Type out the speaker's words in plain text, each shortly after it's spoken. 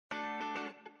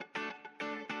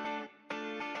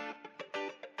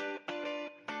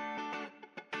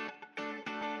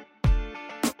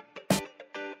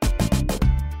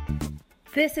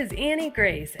This is Annie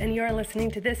Grace, and you are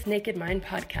listening to This Naked Mind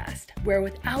podcast, where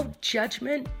without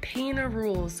judgment, pain, or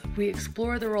rules, we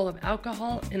explore the role of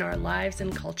alcohol in our lives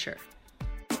and culture.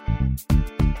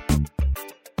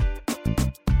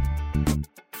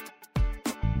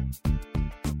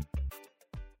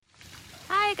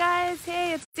 Hi guys,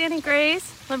 hey, it's Annie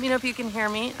Grace. Let me know if you can hear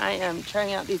me. I am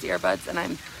trying out these earbuds,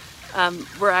 and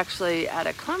we're actually at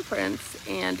a conference,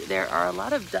 and there are a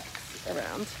lot of ducks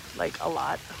around, like a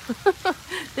lot.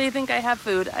 They think I have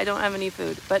food. I don't have any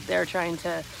food, but they're trying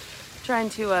to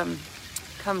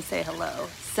come say hello.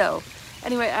 So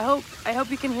anyway, I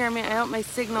hope you can hear me. I hope my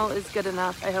signal is good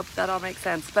enough. I hope that all makes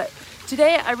sense. But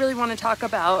today I really want to talk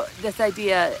about this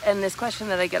idea and this question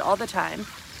that I get all the time,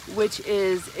 which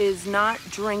is not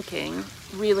drinking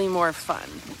really more fun?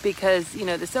 Because, you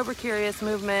know, the Sober Curious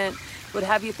movement would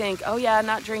have you think, oh yeah,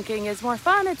 not drinking is more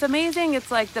fun. It's amazing.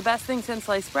 It's like the best thing since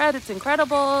sliced bread. It's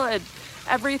incredible.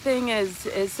 Everything is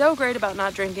so great about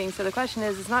not drinking. So the question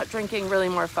is not drinking really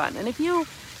more fun? And if you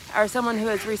are someone who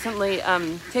has recently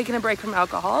taken a break from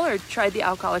alcohol or tried the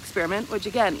alcohol experiment, which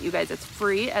again, you guys, it's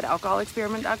free at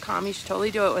alcoholexperiment.com. You should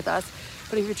totally do it with us.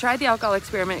 But if you tried the alcohol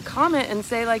experiment, comment and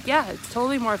say like, yeah, it's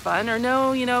totally more fun, or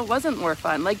no, you know, it wasn't more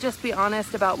fun. Like, just be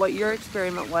honest about what your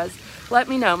experiment was. Let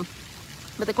me know.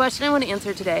 But the question I want to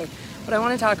answer today, what I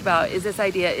want to talk about is this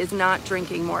idea, is not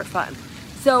drinking more fun?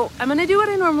 So I'm going to do what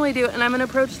I normally do, and I'm going to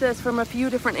approach this from a few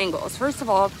different angles. First of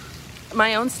all,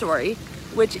 my own story,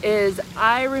 which is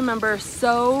I remember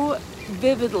so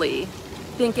vividly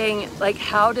thinking, like,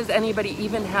 how does anybody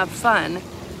even have fun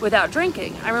without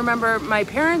drinking? I remember my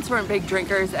parents weren't big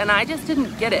drinkers, and I just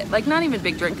didn't get it. Like, not even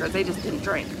big drinkers, they just didn't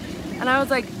drink. And I was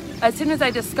like, as soon as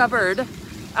I discovered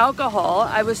alcohol,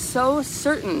 I was so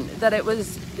certain that it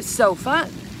was so fun.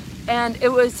 And it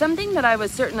was something that I was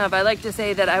certain of. I like to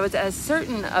say that I was as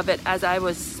certain of it as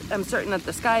I'm certain that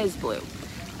the sky is blue.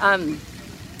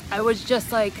 I was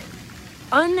just like,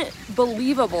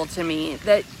 unbelievable to me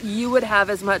that you would have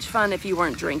as much fun if you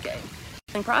weren't drinking.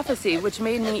 And prophecy, which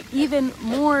made me even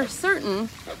more certain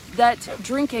that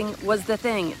drinking was the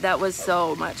thing that was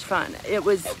so much fun. It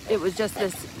was just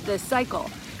this cycle.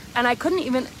 And I couldn't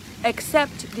even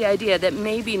accept the idea that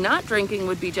maybe not drinking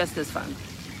would be just as fun.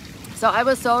 So I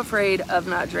was so afraid of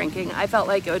not drinking. I felt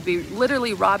like it would be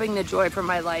literally robbing the joy from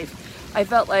my life. I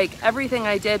felt like everything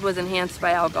I did was enhanced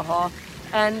by alcohol.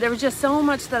 And there was just so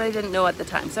much that I didn't know at the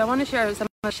time. So I want to share some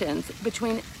emotions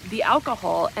between the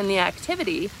alcohol and the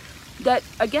activity that,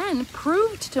 again,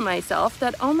 proved to myself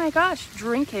that, oh my gosh,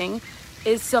 drinking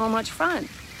is so much fun.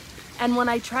 And when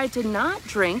I tried to not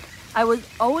drink, I was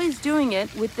always doing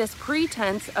it with this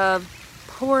pretense of,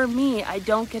 poor me, I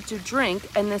don't get to drink.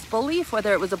 And this belief,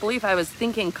 whether it was a belief I was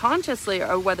thinking consciously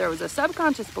or whether it was a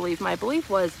subconscious belief, my belief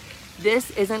was,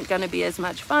 this isn't going to be as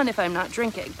much fun if I'm not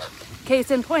drinking.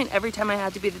 Case in point, every time I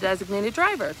had to be the designated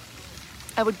driver,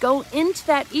 I would go into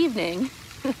that evening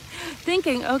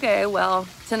thinking, okay, well,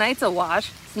 tonight's a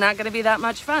wash. It's not going to be that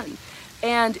much fun.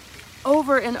 And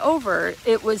over,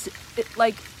 it was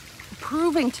like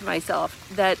proving to myself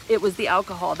that it was the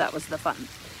alcohol that was the fun.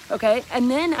 Okay.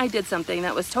 And then I did something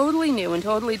that was totally new and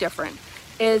totally different,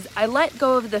 is I let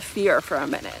go of the fear for a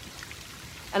minute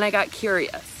and I got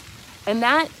curious. And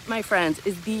that, my friends,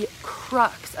 is the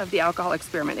crux of the alcohol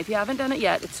experiment. If you haven't done it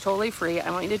yet, it's totally free. I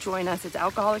want you to join us. It's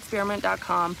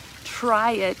alcoholexperiment.com.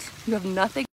 Try it. You have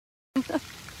nothing.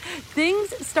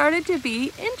 Things started to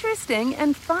be interesting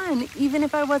and fun, even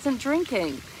if I wasn't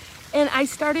drinking. And I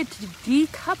started to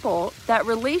decouple that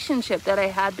relationship that I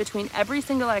had between every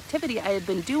single activity I had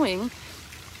been doing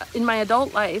in my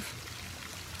adult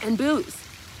life and booze.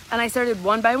 And I started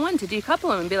one by one to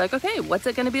decouple them and be like, okay, what's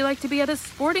it going to be like to be at a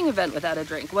sporting event without a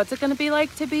drink? What's it going to be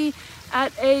like to be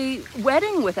at a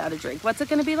wedding without a drink? What's it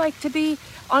going to be like to be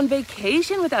on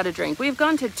vacation without a drink? We've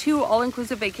gone to 2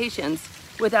 all-inclusive vacations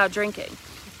without drinking.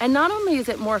 And not only is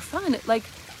it more fun, like,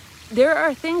 there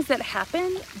are things that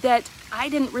happen that I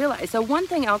didn't realize. So one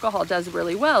thing alcohol does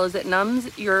really well is it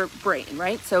numbs your brain,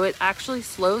 right? So it actually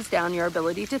slows down your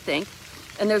ability to think.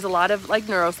 And there's a lot of like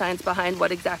neuroscience behind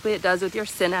what exactly it does with your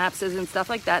synapses and stuff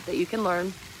like that you can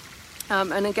learn.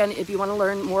 And again, if you want to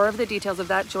learn more of the details of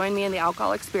that, join me in the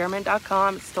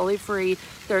alcoholexperiment.com. It's totally free,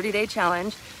 30-day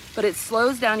challenge, but it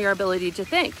slows down your ability to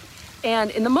think.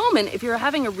 And in the moment, if you're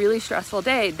having a really stressful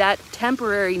day, that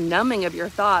temporary numbing of your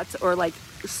thoughts or like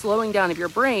slowing down of your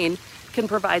brain can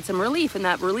provide some relief, and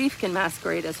that relief can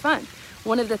masquerade as fun.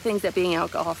 One of the things that being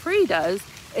alcohol-free does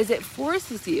is it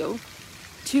forces you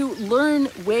to learn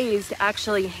ways to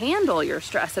actually handle your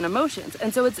stress and emotions.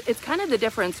 And so it's kind of the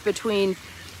difference between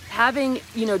having,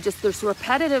 just this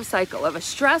repetitive cycle of a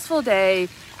stressful day.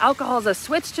 Alcohol is a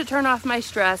switch to turn off my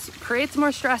stress, creates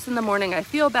more stress in the morning. I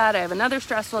feel bad. I have another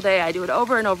stressful day. I do it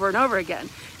over and over and over again.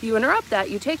 You interrupt that,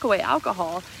 you take away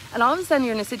alcohol, and all of a sudden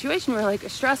you're in a situation where like a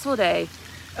stressful day.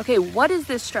 Okay, what is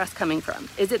this stress coming from?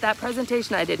 Is it that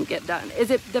presentation I didn't get done? Is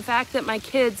it the fact that my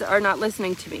kids are not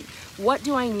listening to me? What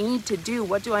do I need to do?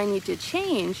 What do I need to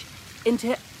change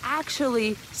into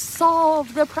actually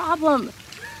solve the problem?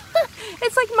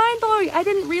 It's like mind-blowing. I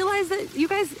didn't realize that, you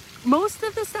guys, most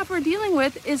of the stuff we're dealing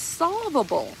with is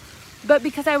solvable. But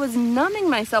because I was numbing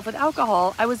myself with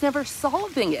alcohol, I was never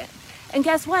solving it. And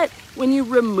guess what? When you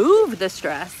remove the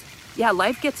stress, yeah,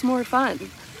 life gets more fun.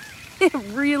 It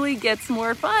really gets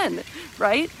more fun,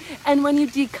 right? And when you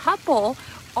decouple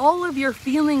all of your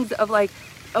feelings of like,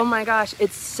 oh my gosh,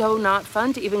 it's so not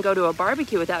fun to even go to a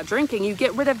barbecue without drinking, you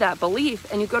get rid of that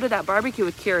belief and you go to that barbecue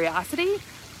with curiosity.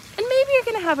 And maybe you're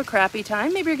going to have a crappy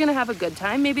time. Maybe you're going to have a good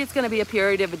time. Maybe it's going to be a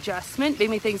period of adjustment.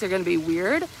 Maybe things are going to be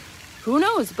weird. Who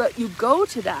knows? But you go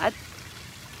to that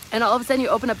and all of a sudden you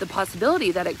open up the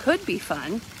possibility that it could be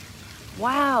fun.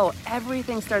 Wow,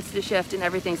 everything starts to shift and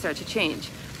everything starts to change.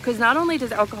 Because not only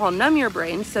does alcohol numb your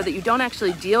brain so that you don't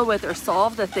actually deal with or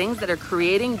solve the things that are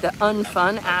creating the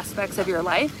unfun aspects of your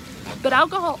life, but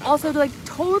alcohol also like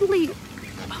totally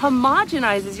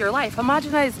homogenizes your life.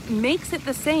 Homogenize makes it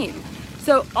the same.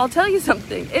 So I'll tell you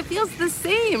something, it feels the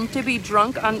same to be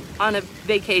drunk on a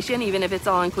vacation, even if it's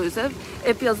all inclusive.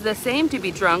 It feels the same to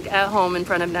be drunk at home in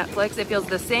front of Netflix. It feels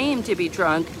the same to be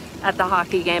drunk at the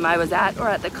hockey game I was at, or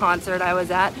at the concert I was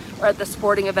at, or at the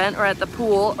sporting event, or at the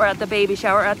pool, or at the baby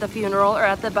shower, or at the funeral, or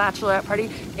at the bachelorette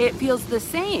party. It feels the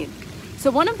same. So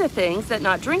one of the things that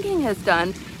not drinking has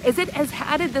done is it has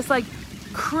added this like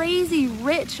crazy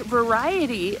rich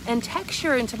variety and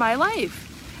texture into my life.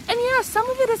 And yeah, some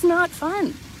of it is not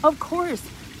fun, of course,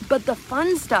 but the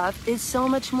fun stuff is so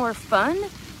much more fun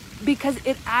because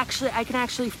I can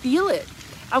actually feel it.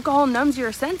 Alcohol numbs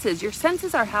your senses. Your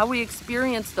senses are how we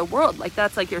experience the world. Like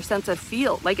that's like your sense of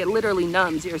feel. Like it literally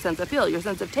numbs your sense of feel, your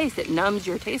sense of taste. It numbs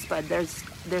your taste bud. There's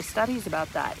studies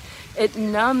about that. It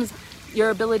numbs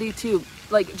your ability to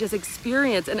like just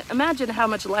experience. And imagine how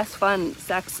much less fun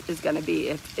sex is going to be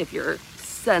if your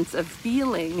sense of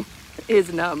feeling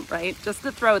is numb, right? Just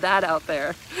to throw that out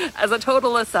there as a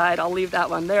total aside. I'll leave that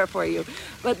one there for you.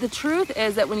 But the truth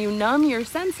is that when you numb your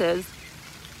senses,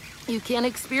 you can't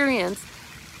experience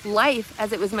life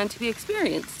as it was meant to be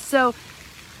experienced. So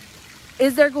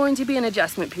is there going to be an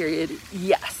adjustment period?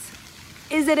 Yes.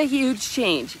 Is it a huge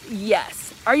change?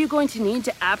 Yes. Are you going to need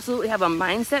to absolutely have a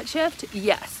mindset shift?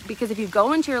 Yes. Because if you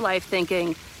go into your life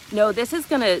thinking, no, this is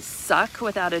going to suck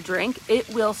without a drink, it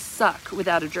will suck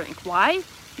without a drink. Why?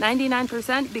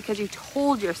 99% because you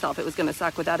told yourself it was going to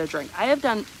suck without a drink. I have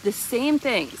done the same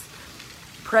things.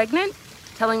 Pregnant,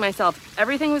 telling myself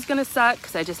everything was going to suck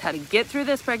because I just had to get through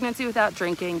this pregnancy without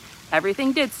drinking.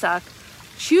 Everything did suck.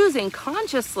 Choosing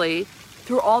consciously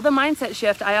through all the mindset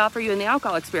shift I offer you in the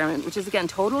alcohol experiment, which is again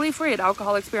totally free at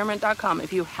alcoholexperiment.com.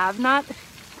 If you have not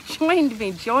joined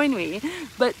me, join me.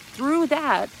 But through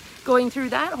that, going through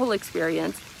that whole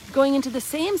experience, going into the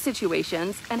same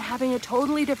situations and having a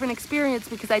totally different experience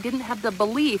because I didn't have the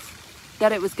belief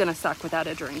that it was going to suck without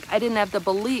a drink. I didn't have the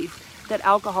belief that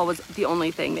alcohol was the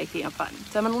only thing making it fun.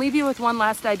 So I'm going to leave you with one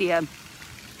last idea.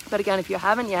 But again, if you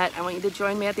haven't yet, I want you to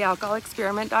join me at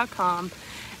thealcoholexperiment.com.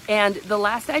 And the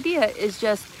last idea is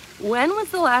just, when was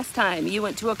the last time you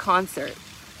went to a concert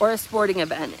or a sporting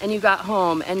event and you got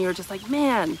home and you're just like,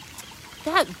 man,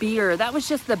 that beer, that was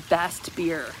just the best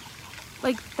beer.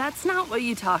 Like, that's not what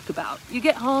you talk about. You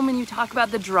get home and you talk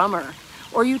about the drummer,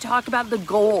 or you talk about the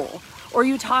goal, or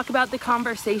you talk about the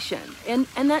conversation. And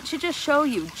that should just show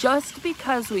you, just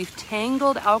because we've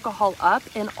tangled alcohol up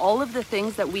in all of the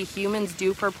things that we humans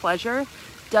do for pleasure,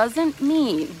 doesn't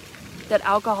mean that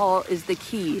alcohol is the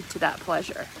key to that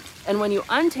pleasure. And when you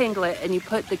untangle it and you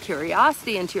put the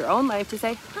curiosity into your own life to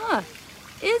say,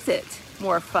 is it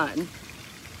more fun?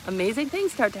 Amazing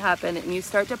things start to happen and you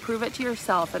start to prove it to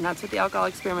yourself. And that's what the alcohol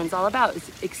experiment is all about, is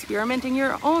experimenting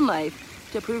your own life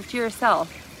to prove to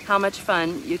yourself how much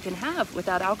fun you can have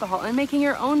without alcohol and making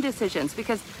your own decisions,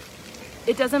 because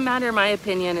it doesn't matter my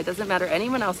opinion. It doesn't matter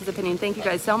anyone else's opinion. Thank you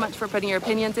guys so much for putting your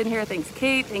opinions in here. Thanks,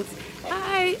 Kate. Thanks.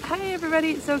 Hi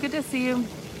everybody. So good to see you.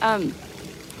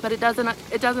 But it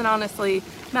doesn't honestly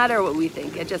matter what we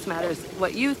think. It just matters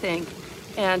what you think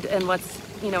and what's,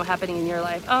 happening in your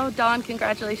life. Oh, Dawn,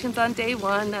 congratulations on day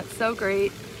 1. That's so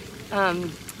great.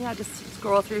 Just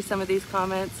scroll through some of these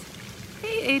comments.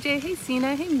 Hey, AJ. Hey,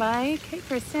 Sina. Hey, Mike. Hey,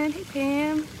 Kristen. Hey,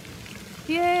 Pam.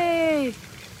 Yay.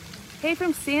 Hey,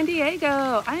 from San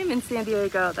Diego. I am in San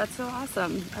Diego. That's so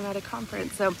awesome. I'm at a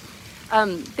conference. So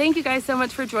thank you guys so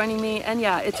much for joining me. And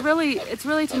yeah, it's really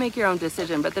to make your own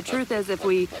decision. But the truth is, if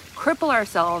we cripple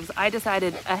ourselves, I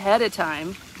decided ahead of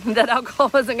time that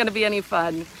alcohol wasn't going to be any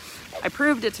fun. I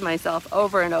proved it to myself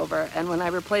over and over. And when I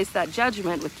replaced that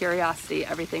judgment with curiosity,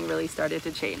 everything really started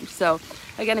to change. So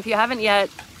again, if you haven't yet,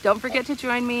 don't forget to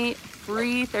join me.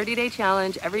 Free 30-day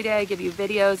challenge. Every day I give you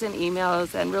videos and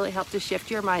emails and really help to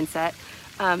shift your mindset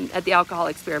at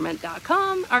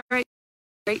thealcoholexperiment.com. All right.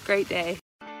 Great day.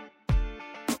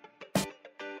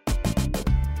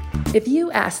 If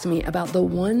you asked me about the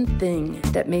one thing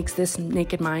that makes this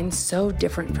Naked Mind so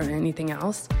different from anything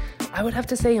else, I would have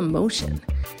to say emotion.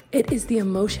 It is the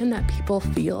emotion that people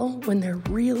feel when they're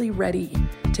really ready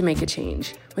to make a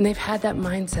change, when they've had that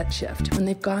mindset shift, when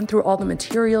they've gone through all the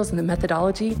materials and the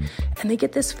methodology, and they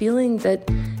get this feeling that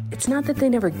it's not that they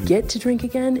never get to drink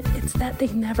again, it's that they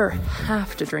never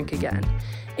have to drink again.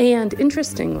 And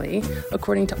interestingly,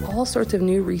 according to all sorts of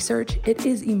new research, it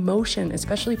is emotion,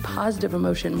 especially positive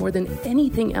emotion, more than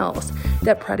anything else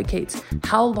that predicates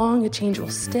how long a change will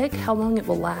stick, how long it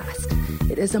will last.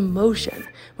 It is emotion.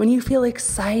 When you feel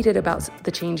excited about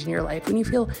the change in your life, when you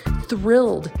feel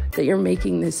thrilled that you're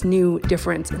making this new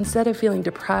difference, instead of feeling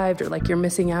deprived or like you're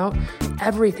missing out,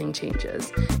 everything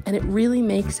changes. And it really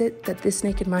makes it that this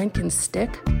Naked Mind can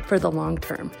stick for the long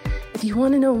term. If you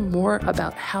want to know more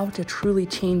about how to truly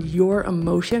change your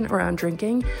emotion around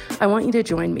drinking, I want you to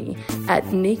join me at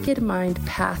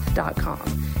nakedmindpath.com.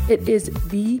 It is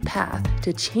the path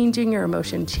to changing your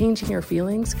emotion, changing your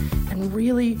feelings, and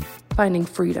really finding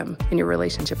freedom in your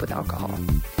relationship with alcohol.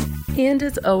 And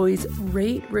as always,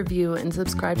 rate, review, and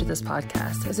subscribe to this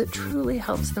podcast, as it truly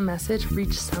helps the message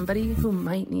reach somebody who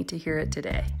might need to hear it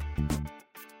today.